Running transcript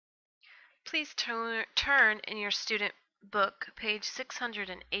Please turn in your student book, page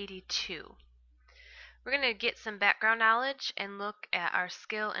 682. We're going to get some background knowledge and look at our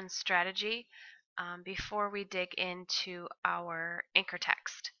skill and strategy before we dig into our anchor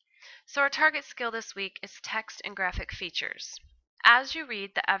text. So our target skill this week is text and graphic features. As you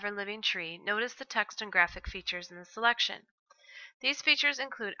read The Ever-Living Tree, notice the text and graphic features in the selection. These features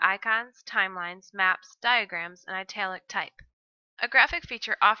include icons, timelines, maps, diagrams, and italic type. A graphic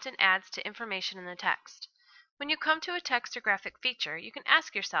feature often adds to information in the text. When you come to a text or graphic feature, you can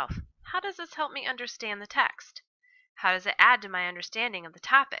ask yourself, how does this help me understand the text? How does it add to my understanding of the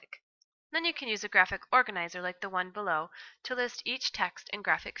topic? Then you can use a graphic organizer like the one below to list each text and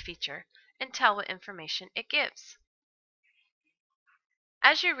graphic feature and tell what information it gives.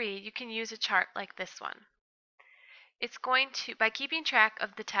 As you read, you can use a chart like this one. By keeping track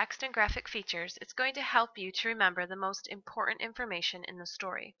of the text and graphic features, it's going to help you to remember the most important information in the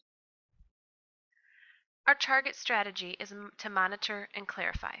story. Our target strategy is to monitor and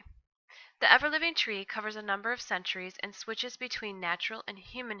clarify. The Ever-Living Tree covers a number of centuries and switches between natural and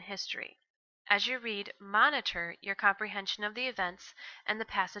human history. As you read, monitor your comprehension of the events and the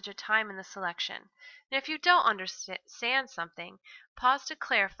passage of time in the selection. And if you don't understand something, pause to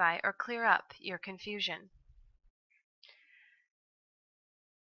clarify or clear up your confusion.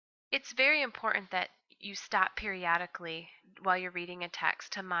 It's very important that you stop periodically while you're reading a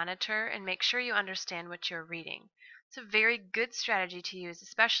text to monitor and make sure you understand what you're reading. It's a very good strategy to use,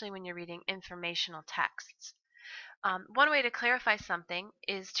 especially when you're reading informational texts. One way to clarify something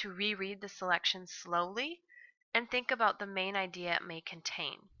is to reread the selection slowly and think about the main idea it may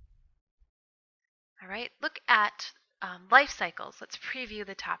contain. All right, look at life cycles. Let's preview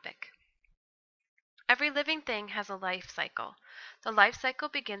the topic. Every living thing has a life cycle. The life cycle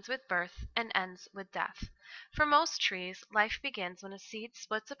begins with birth and ends with death. For most trees, life begins when a seed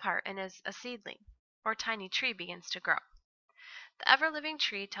splits apart and is a seedling, or a tiny tree begins to grow. The Ever-Living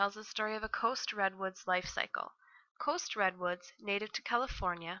Tree tells the story of a coast redwood's life cycle. Coast redwoods, native to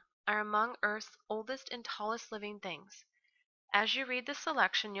California, are among Earth's oldest and tallest living things. As you read the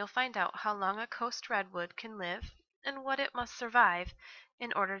selection, you'll find out how long a coast redwood can live and what it must survive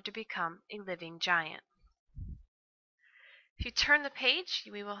in order to become a living giant. If you turn the page,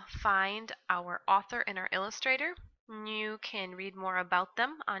 we will find our author and our illustrator. You can read more about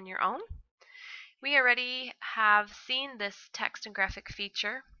them on your own. We already have seen this text and graphic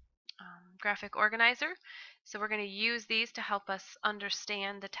feature, graphic organizer, so we're going to use these to help us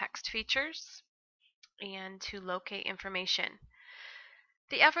understand the text features and to locate information.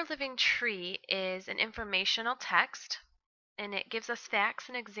 The Ever-Living Tree is an informational text, and it gives us facts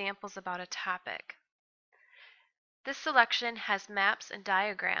and examples about a topic. This selection has maps and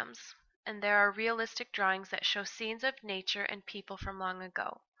diagrams, and there are realistic drawings that show scenes of nature and people from long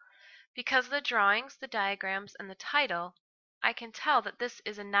ago. Because of the drawings, the diagrams, and the title, I can tell that this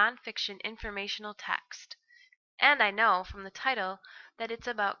is a nonfiction informational text, and I know from the title that it's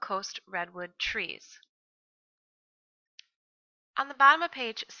about coast redwood trees. On the bottom of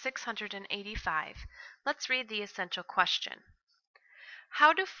page 685, let's read the essential question.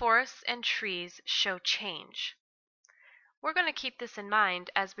 How do forests and trees show change? We're going to keep this in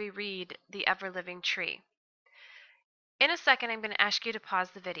mind as we read The Ever-Living Tree. In a second, I'm going to ask you to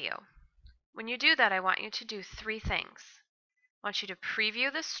pause the video. When you do that, I want you to do three things. I want you to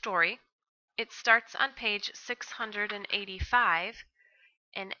preview this story. It starts on page 685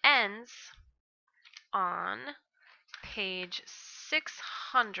 and ends on page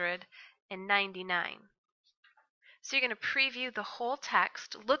 699. So you're going to preview the whole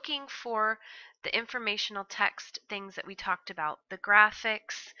text, looking for the informational text things that we talked about, the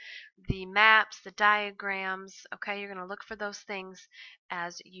graphics, the maps, the diagrams. Okay, you're going to look for those things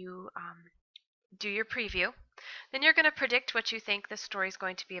as you do your preview. Then you're going to predict what you think the story is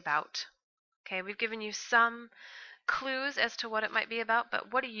going to be about. Okay, we've given you some clues as to what it might be about,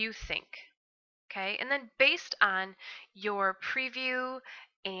 but what do you think? Okay, and then based on your preview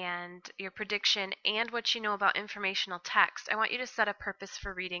and your prediction and what you know about informational text, I want you to set a purpose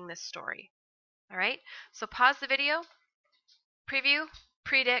for reading this story. All right, so pause the video, preview,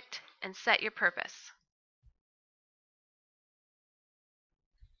 predict, and set your purpose.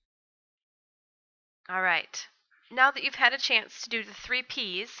 All right, now that you've had a chance to do the 3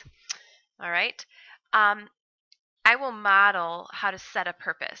 P's, all right, I will model how to set a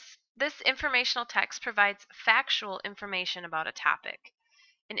purpose. This informational text provides factual information about a topic.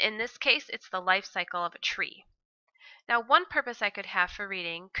 And in this case, it's the life cycle of a tree. Now, one purpose I could have for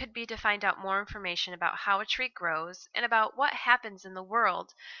reading could be to find out more information about how a tree grows and about what happens in the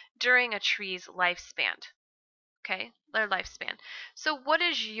world during a tree's lifespan. okay, their lifespan. So what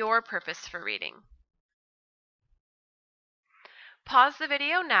is your purpose for reading? Pause the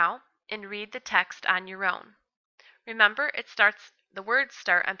video now and read the text on your own. Remember, the words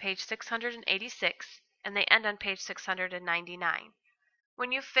start on page 686 and they end on page 699.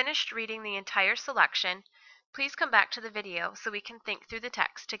 When you've finished reading the entire selection, please come back to the video so we can think through the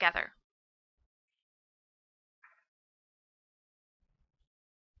text together.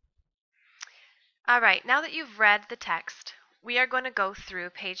 Alright, now that you've read the text, we are going to go through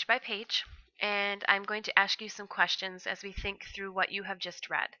page by page, and I'm going to ask you some questions as we think through what you have just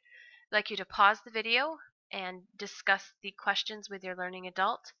read. I'd like you to pause the video and discuss the questions with your learning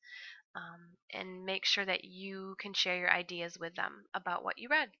adult, and make sure that you can share your ideas with them about what you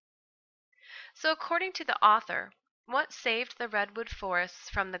read. So according to the author, what saved the redwood forests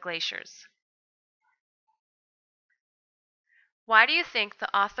from the glaciers? Why do you think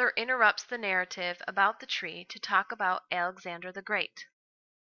the author interrupts the narrative about the tree to talk about Alexander the Great?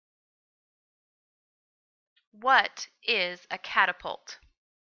 What is a catapult?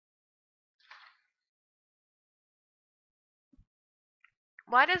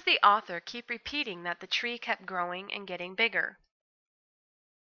 Why does the author keep repeating that the tree kept growing and getting bigger?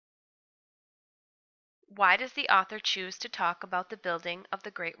 Why does the author choose to talk about the building of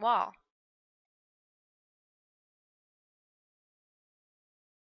the Great Wall?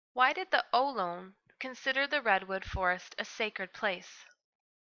 Why did the Ohlone consider the redwood forest a sacred place?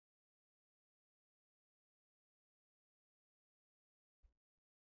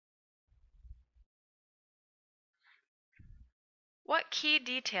 What key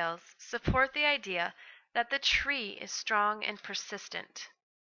details support the idea that the tree is strong and persistent?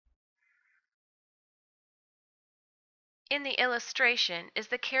 In the illustration, is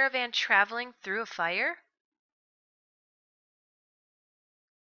the caravan traveling through a fire?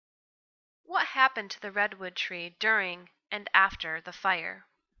 What happened to the redwood tree during and after the fire?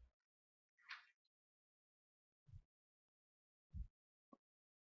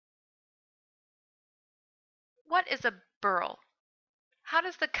 What is a burl? How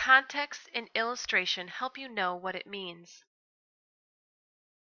does the context and illustration help you know what it means?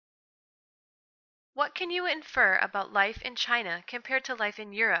 What can you infer about life in China compared to life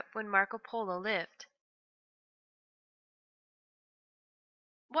in Europe when Marco Polo lived?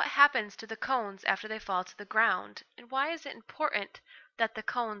 What happens to the cones after they fall to the ground, and why is it important that the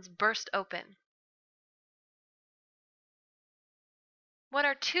cones burst open? What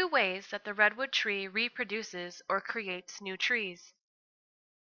are two ways that the redwood tree reproduces or creates new trees?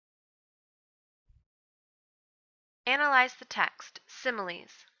 Analyze the text.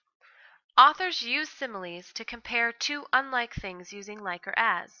 Similes. Authors use similes to compare two unlike things using like or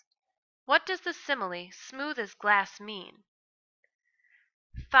as. What does the simile smooth as glass mean?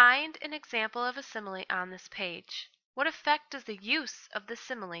 Find an example of a simile on this page. What effect does the use of the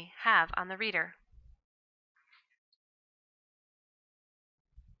simile have on the reader?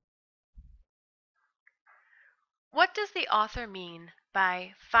 What does the author mean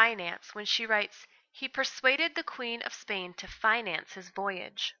by finance when she writes, "He persuaded the Queen of Spain to finance his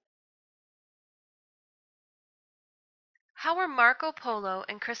voyage"? How were Marco Polo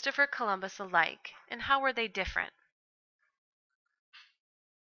and Christopher Columbus alike, and how were they different?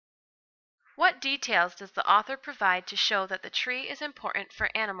 What details does the author provide to show that the tree is important for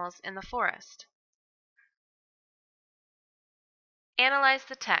animals in the forest? Analyze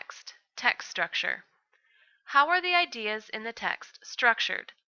the text. Text structure. How are the ideas in the text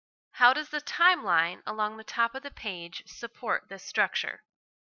structured? How does the timeline along the top of the page support this structure?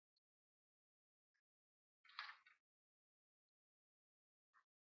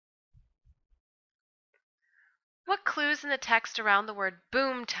 What clues in the text around the word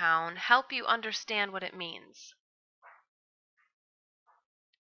boomtown help you understand what it means?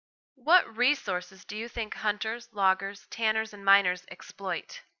 What resources do you think hunters, loggers, tanners, and miners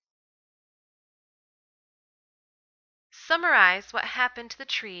exploit? Summarize what happened to the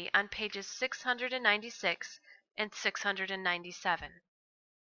tree on pages 696 and 697.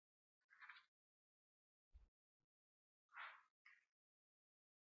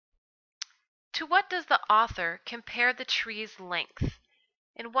 To what does the author compare the tree's length?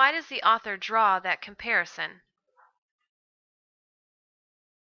 And why does the author draw that comparison?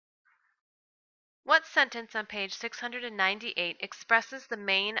 What sentence on page 698 expresses the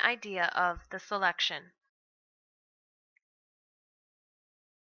main idea of the selection?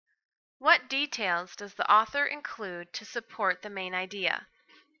 What details does the author include to support the main idea?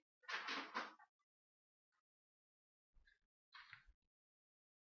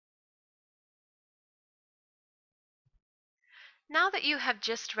 Now that you have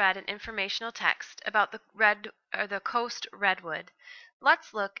just read an informational text about the coast redwood,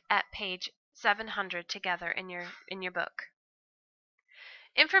 let's look at page 700 together in your book.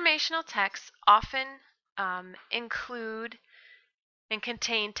 Informational texts often include and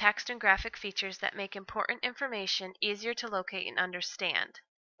contain text and graphic features that make important information easier to locate and understand.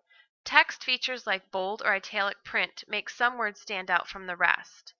 Text features like bold or italic print make some words stand out from the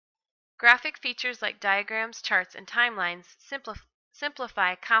rest. Graphic features like diagrams, charts, and timelines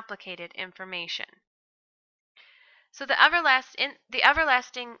simplify complicated information. So the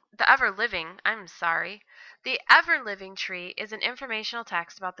ever-living tree is an informational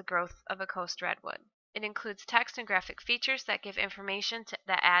text about the growth of a coast redwood. It includes text and graphic features that give information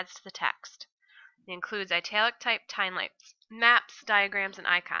that adds to the text. It includes italic type timelines, maps, diagrams, and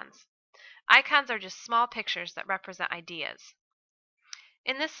icons. Icons are just small pictures that represent ideas.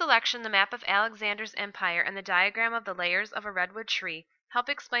 In this selection, the map of Alexander's empire and the diagram of the layers of a redwood tree help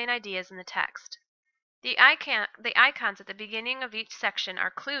explain ideas in the text. The icons at the beginning of each section are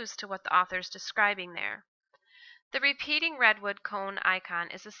clues to what the author is describing there. The repeating redwood cone icon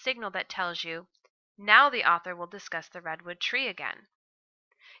is a signal that tells you, now the author will discuss the redwood tree again.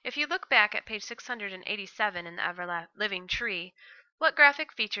 If you look back at page 687 in the Ever-Living Tree, what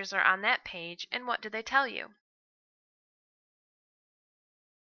graphic features are on that page and what do they tell you?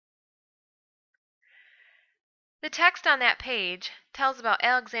 The text on that page tells about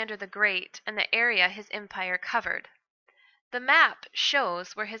Alexander the Great and the area his empire covered. The map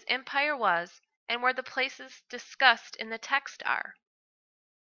shows where his empire was and where the places discussed in the text are.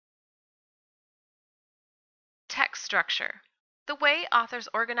 Text structure. The way authors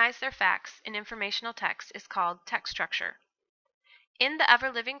organize their facts in informational text is called text structure. In the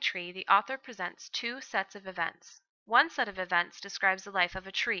Ever-Living Tree, the author presents two sets of events. One set of events describes the life of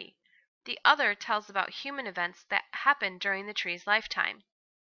a tree. The other tells about human events that happened during the tree's lifetime.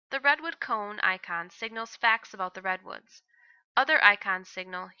 The redwood cone icon signals facts about the redwoods. Other icons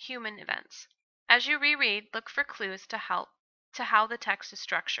signal human events. As you reread, look for clues to how the text is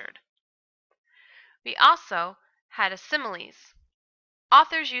structured. We also had similes.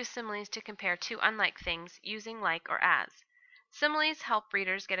 Authors use similes to compare two unlike things using like or as. Similes help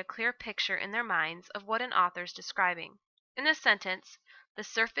readers get a clear picture in their minds of what an author is describing. In this sentence, the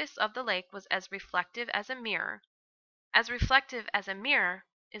surface of the lake was as reflective as a mirror. As reflective as a mirror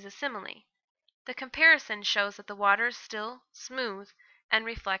is a simile. The comparison shows that the water is still smooth and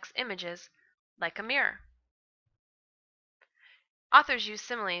reflects images like a mirror. Authors use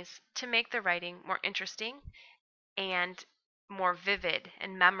similes to make the writing more interesting and more vivid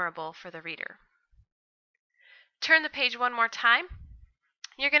and memorable for the reader. Turn the page one more time.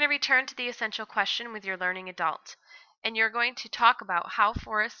 You're going to return to the essential question with your learning adult, and you're going to talk about how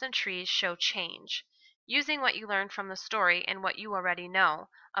forests and trees show change, using what you learned from the story and what you already know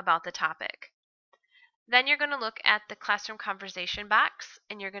about the topic. Then you're going to look at the classroom conversation box,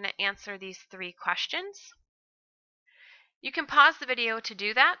 and you're going to answer these three questions. You can pause the video to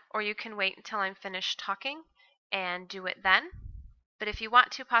do that, or you can wait until I'm finished talking and do it then. But if you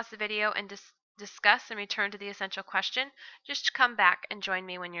want to pause the video and discuss and return to the essential question, just come back and join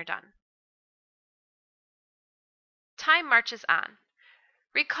me when you're done. Time marches on.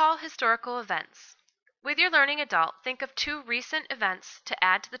 Recall historical events. With your learning adult, think of two recent events to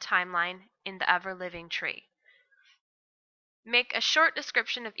add to the timeline in the Ever-Living Tree. Make a short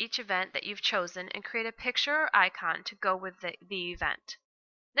description of each event that you've chosen and create a picture or icon to go with the event.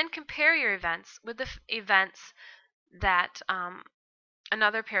 Then compare your events with the events that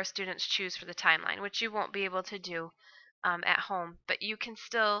another pair of students choose for the timeline, which you won't be able to do at home, but you can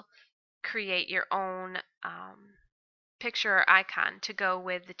still create your own picture or icon to go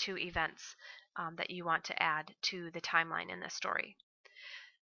with the two events that you want to add to the timeline in the story.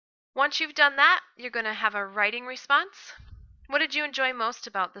 Once you've done that, you're going to have a writing response. What did you enjoy most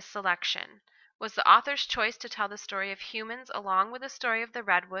about the selection? Was the author's choice to tell the story of humans along with the story of the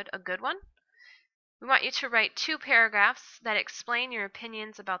redwood a good one? We want you to write 2 paragraphs that explain your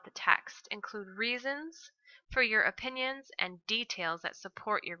opinions about the text. Include reasons for your opinions and details that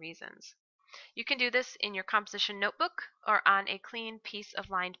support your reasons. You can do this in your composition notebook or on a clean piece of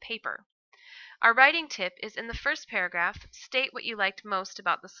lined paper. Our writing tip is in the first paragraph, state what you liked most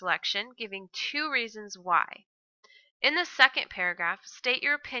about the selection, giving 2 reasons why. In the second paragraph, state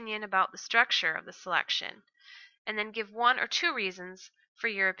your opinion about the structure of the selection, and then give 1 or 2 reasons for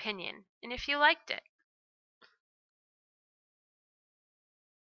your opinion, and if you liked it.